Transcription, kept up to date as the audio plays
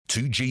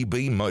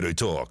2GB Motor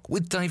Talk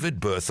with David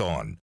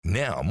Berthon.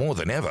 Now more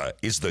than ever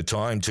is the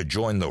time to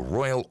join the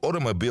Royal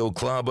Automobile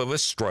Club of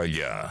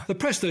Australia. The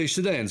prestige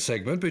sedan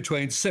segment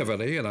between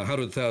 $70,000 and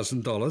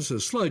 $100,000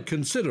 has slowed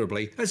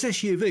considerably as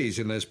SUVs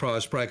in this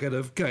price bracket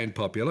have gained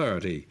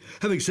popularity.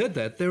 Having said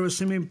that, there are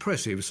some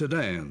impressive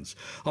sedans.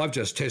 I've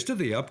just tested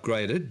the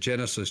upgraded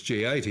Genesis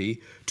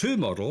G80, two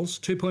models,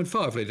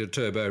 2.5 litre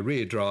turbo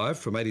rear drive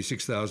from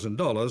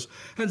 $86,000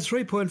 and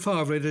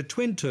 3.5 litre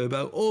twin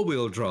turbo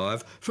all-wheel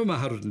drive from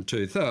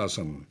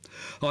 $102,000.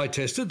 I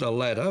tested the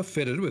latter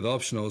fitted with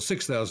optional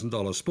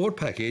 $6,000 sport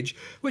package,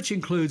 which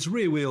includes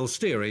rear-wheel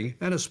steering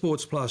and a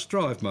Sports Plus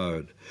drive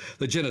mode.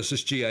 The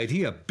Genesis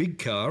G80, a big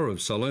car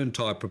of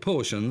saloon-type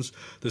proportions,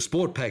 the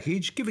sport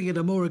package giving it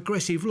a more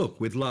aggressive look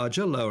with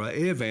larger, lower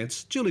air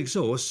vents, dual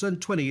exhausts and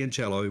 20-inch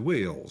alloy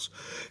wheels.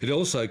 It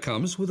also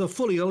comes with a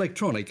fully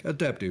electronic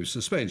adaptive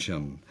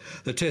suspension.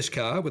 The test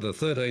car with a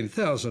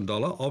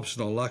 $13,000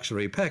 optional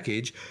luxury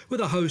package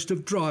with a host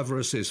of driver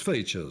assist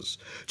features.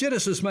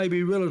 Genesis may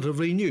be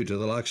relatively new to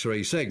the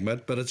luxury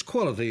segment, but its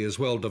quality is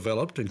well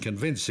developed and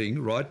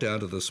convincing right down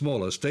to the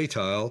smallest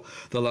detail.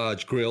 The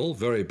large grille,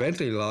 very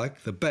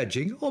Bentley-like, the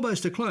badging,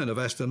 almost a clone of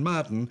Aston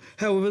Martin.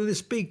 However,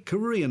 this big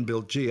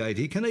Korean-built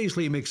G80 can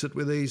easily mix it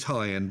with these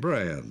high-end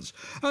brands.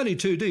 Only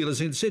two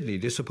dealers in Sydney,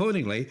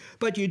 disappointingly,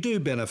 but you do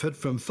benefit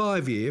from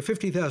 5-year,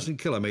 50,000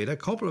 kilometre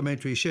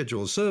complimentary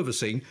scheduled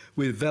servicing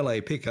with valet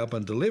pickup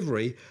and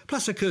delivery,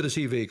 plus a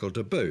courtesy vehicle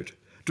to boot.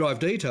 Drive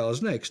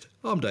details next.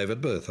 I'm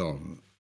David Berthon.